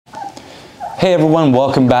Hey everyone,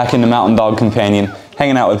 welcome back into Mountain Dog Companion.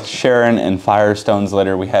 Hanging out with Sharon and Firestone's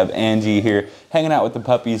litter. We have Angie here, hanging out with the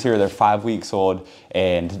puppies here. They're 5 weeks old,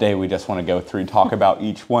 and today we just want to go through, talk about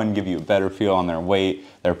each one, give you a better feel on their weight,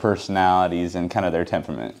 their personalities, and kind of their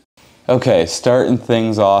temperament. Okay, starting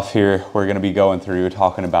things off here, we're going to be going through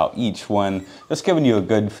talking about each one, just giving you a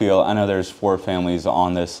good feel. I know there's 4 families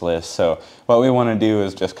on this list, so what we want to do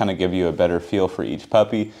is just kind of give you a better feel for each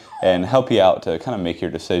puppy and help you out to kind of make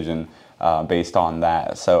your decision based on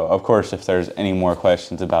that. So of course, if there's any more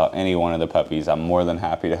questions about any one of the puppies, I'm more than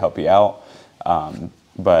happy to help you out.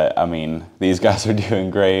 But I mean, these guys are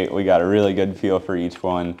doing great. We got a really good feel for each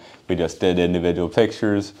one. We just did individual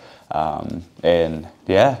pictures, and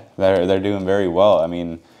yeah, they're doing very well. I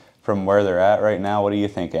mean, from where they're at right now, what do you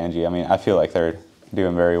think, Angie? I mean, I feel like they're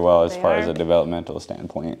doing very well as far as a developmental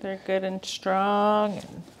standpoint. They're good and strong.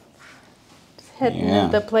 And hitting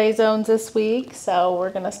the play zones this week, so we're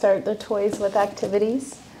gonna start the toys with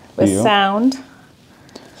activities with sound. So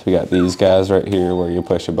we got these guys right here where you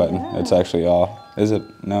push a button. Yeah. It's actually off. Is it?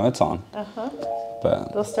 No, it's on.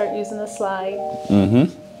 But they'll start using the slide.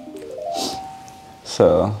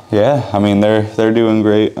 So yeah, I mean they're doing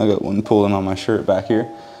great. I got one pulling on my shirt back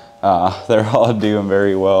here. They're all doing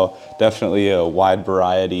very well. Definitely a wide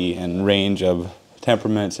variety and range of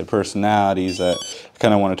temperaments and personalities that I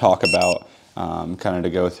kind of want to talk about. Kind of to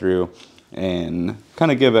go through and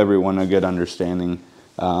kind of give everyone a good understanding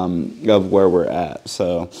of where we're at.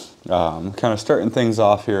 So kind of starting things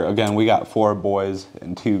off here, again, we got 4 boys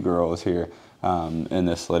and 2 girls here in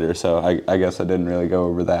this litter, so I guess I didn't really go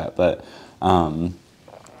over that, but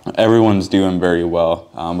everyone's doing very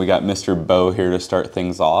well. We got Mr. Bo here to start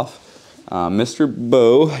things off. Mr.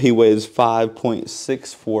 Bo, he weighs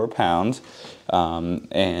 5.64 pounds,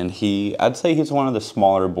 and I'd say he's one of the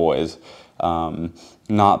smaller boys.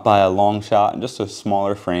 Not by a long shot, just a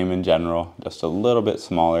smaller frame in general, just a little bit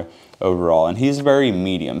smaller overall. And he's very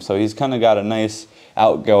medium, so he's kind of got a nice,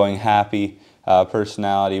 outgoing, happy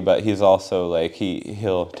personality, but he's also like,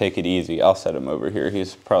 he'll take it easy. I'll set him over here.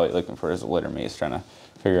 He's probably looking for his litter mates, trying to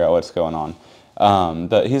figure out what's going on.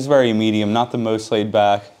 But he's very medium, not the most laid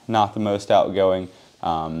back, not the most outgoing,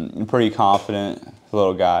 pretty confident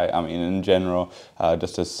little guy. I mean, in general,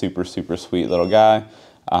 just a super, super sweet little guy.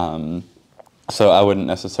 So I wouldn't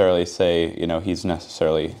necessarily say, you know, he's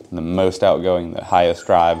necessarily the most outgoing, the highest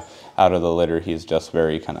drive out of the litter. He's just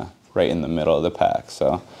very kind of right in the middle of the pack.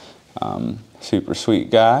 So super sweet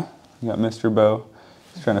guy. You got Mr. Bo.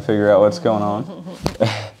 He's trying to figure out what's going on.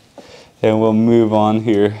 And we'll move on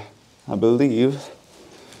here. I believe,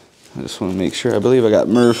 I just want to make sure, I believe I got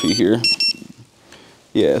Murphy here.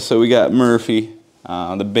 Yeah, so we got Murphy,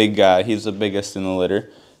 the big guy. He's the biggest in the litter.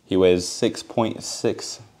 He weighs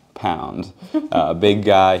 6.6 pounds. Big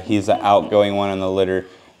guy. He's the outgoing one in the litter.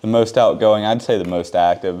 The most outgoing, I'd say the most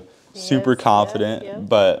active. Super confident,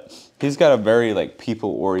 but he's got a very like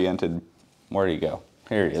people-oriented, where'd he go?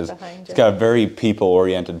 Here he is. He's got a very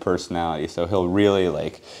people-oriented personality, so he'll really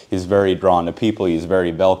like, he's very drawn to people. He's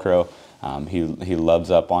very Velcro. He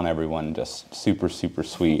loves up on everyone, just super, super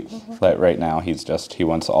sweet. But right now he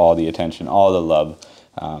wants all the attention, all the love.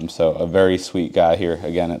 So a very sweet guy here.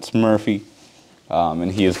 Again, it's Murphy.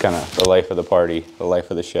 And he is kind of the life of the party, the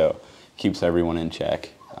life of the show. Keeps everyone in check.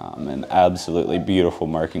 And absolutely beautiful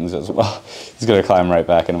markings as well. He's going to climb right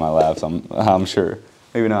back into my lap, so I'm sure.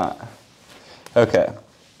 Maybe not. Okay.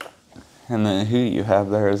 And then who do you have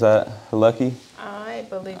there? Is that Lucky? I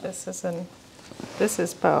believe this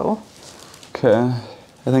is Bo. Okay.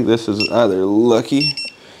 I think this is either Lucky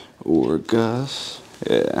or Gus.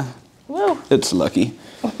 Yeah. Whoa. It's Lucky.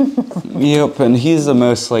 Yep, and he's the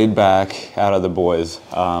most laid back out of the boys.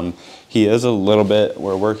 He is a little bit,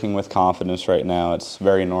 we're working with confidence right now. It's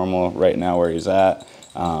very normal right now where he's at.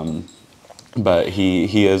 But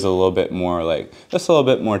he is a little bit more like, just a little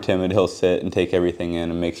bit more timid. He'll sit and take everything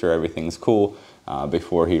in and make sure everything's cool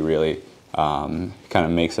before he really kind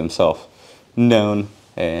of makes himself known,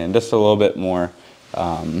 and just a little bit more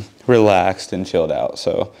relaxed and chilled out.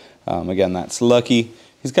 So again, that's Lucky.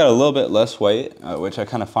 He's got a little bit less weight, which I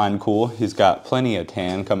kind of find cool. He's got plenty of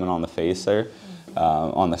tan coming on the face there,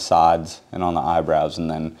 on the sides and on the eyebrows,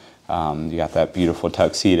 and then you got that beautiful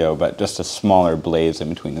tuxedo, but just a smaller blaze in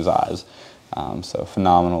between his eyes. So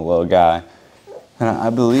phenomenal little guy. And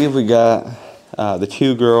I believe we got the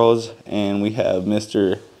 2 girls, and we have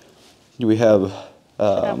Mr. Do we have?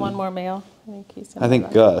 Should have one more male. I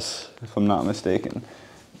think Gus, if I'm not mistaken.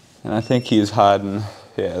 And I think he's hiding.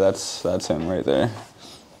 Yeah, that's him right there.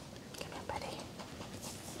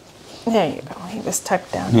 There you go. He was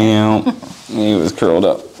tucked down. Yeah, he was curled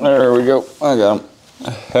up. There we go. I got him.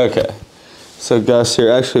 Okay. So Gus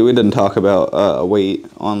here, actually we didn't talk about weight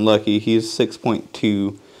on Lucky. He's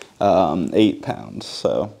 6.28 pounds,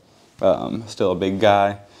 so still a big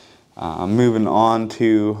guy. Moving on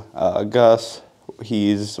to Gus,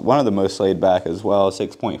 he's one of the most laid back as well,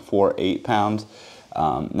 6.48 pounds.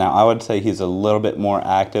 Now I would say he's a little bit more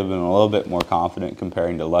active and a little bit more confident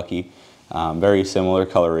comparing to Lucky. Very similar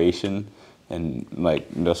coloration, and like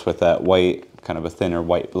just with that white, kind of a thinner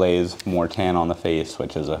white blaze, more tan on the face,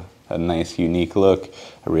 which is a nice unique look.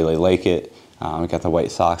 I really like it. We got the white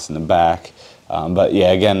socks in the back. But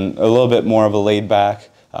yeah, again, a little bit more of a laid back,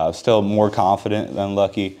 still more confident than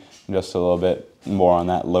Lucky, just a little bit more on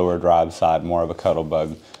that lower drive side, more of a cuddle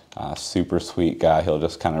bug. Super sweet guy. He'll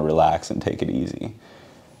just kind of relax and take it easy. And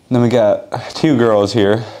then we got two girls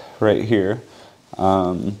here, right here.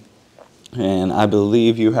 And I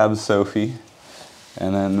believe you have Sophie.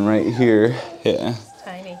 And then right here, yeah.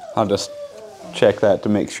 Tiny. I'll just check that to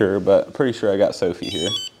make sure, but pretty sure I got Sophie here.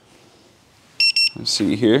 Let's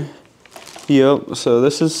see here. Yep, so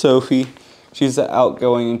this is Sophie. She's the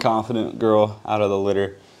outgoing and confident girl out of the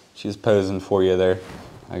litter. She's posing for you there.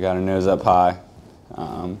 I got her nose up high.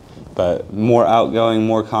 But more outgoing,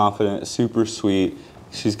 more confident, super sweet.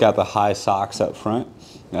 She's got the high socks up front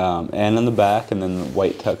and in the back, and then the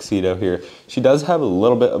white tuxedo here. She does have a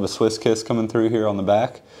little bit of a Swiss kiss coming through here on the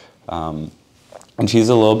back. And she's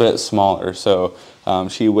a little bit smaller, so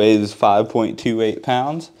she weighs 5.28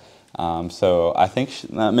 pounds. So I think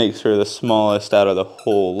that makes her the smallest out of the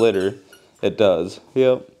whole litter. It does,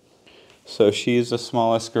 yep. So she's the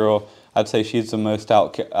smallest girl. I'd say she's the most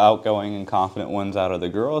outgoing and confident ones out of the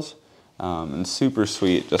girls. And super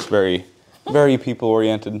sweet, just very, very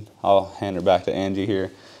people-oriented. I'll hand her back to Angie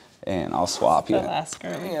here, and I'll swap you. The last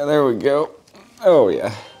girl. Yeah, there we go. Oh,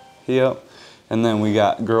 yeah. Yep. And then we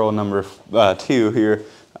got girl number 2 here,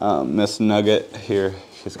 Miss Nugget here.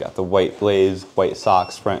 She's got the white blaze, white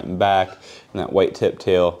socks front and back, and that white tip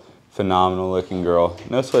tail. Phenomenal looking girl.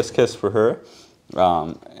 No Swiss kiss for her,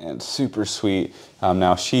 and super sweet.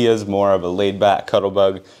 Now she is more of a laid back cuddle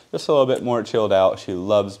bug, just a little bit more chilled out. She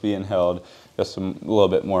loves being held, just a little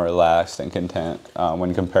bit more relaxed and content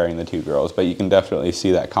when comparing the two girls. But you can definitely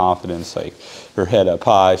see that confidence, like her head up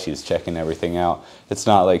high, she's checking everything out. It's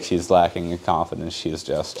not like she's lacking in confidence, she's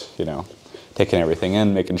just, you know, taking everything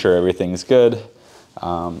in, making sure everything's good.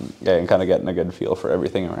 Yeah, and kind of getting a good feel for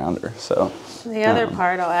everything around her. So the other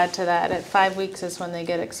part I'll add to that, at 5 weeks is when they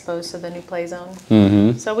get exposed to the new play zone.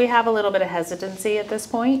 So we have a little bit of hesitancy at this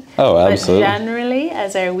point. Oh, absolutely. But generally,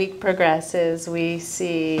 as our week progresses, we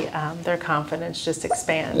see their confidence just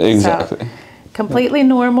expand. Exactly. So, completely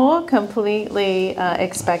normal, completely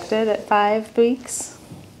expected at 5 weeks.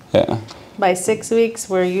 Yeah. By 6 weeks,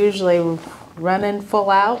 we're usually running full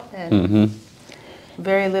out, and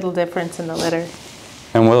very little difference in the litter.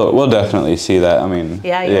 And we'll definitely see that. I mean,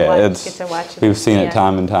 yeah, get to watch it. We've seen it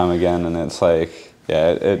time and time again, and it's like, yeah,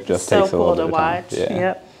 it just takes a little bit of time. So cool to watch.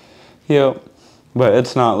 Yeah. Yep. But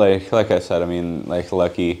it's not like I said, I mean, like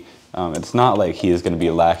Lucky, it's not like he's going to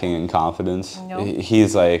be lacking in confidence. Nope.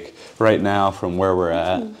 He's like, right now from where we're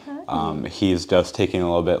at, he's just taking a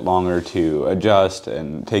little bit longer to adjust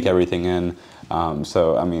and take everything in.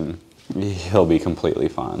 So, I mean, he'll be completely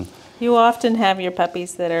fine. You often have your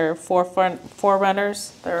puppies that are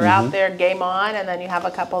forerunners. They're out there, game on, and then you have a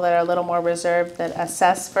couple that are a little more reserved that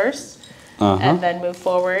assess first and then move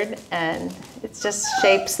forward, and it just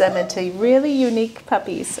shapes them into really unique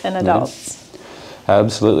puppies and adults.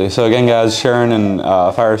 Absolutely. So again, guys, Sharon and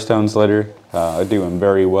Firestone's litter are doing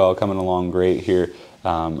very well, coming along great here.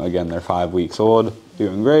 Again, they're 5 weeks old,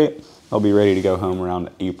 doing great. They'll be ready to go home around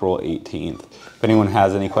April 18th. If anyone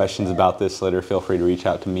has any questions about this litter, feel free to reach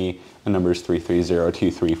out to me. My number is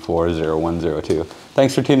 330-234-0102.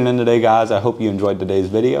 Thanks for tuning in today, guys. I hope you enjoyed today's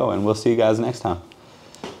video, and we'll see you guys next time.